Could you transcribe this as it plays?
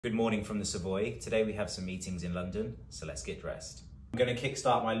Good morning from the Savoy. Today we have some meetings in London, so let's get dressed. I'm going to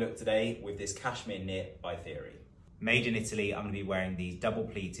kickstart my look today with this cashmere knit by Theory. Made in Italy, I'm going to be wearing these double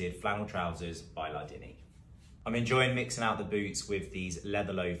pleated flannel trousers by Lardini. I'm enjoying mixing out the boots with these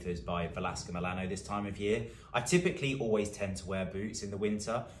leather loafers by Velasco Milano this time of year. I typically always tend to wear boots in the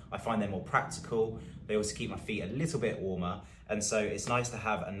winter. I find them more practical. They also keep my feet a little bit warmer. And so it's nice to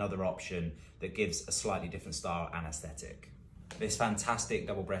have another option that gives a slightly different style and aesthetic. This fantastic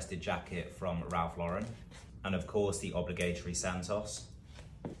double-breasted jacket from Ralph Lauren, and of course the obligatory Santos.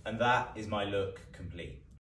 And that is my look complete.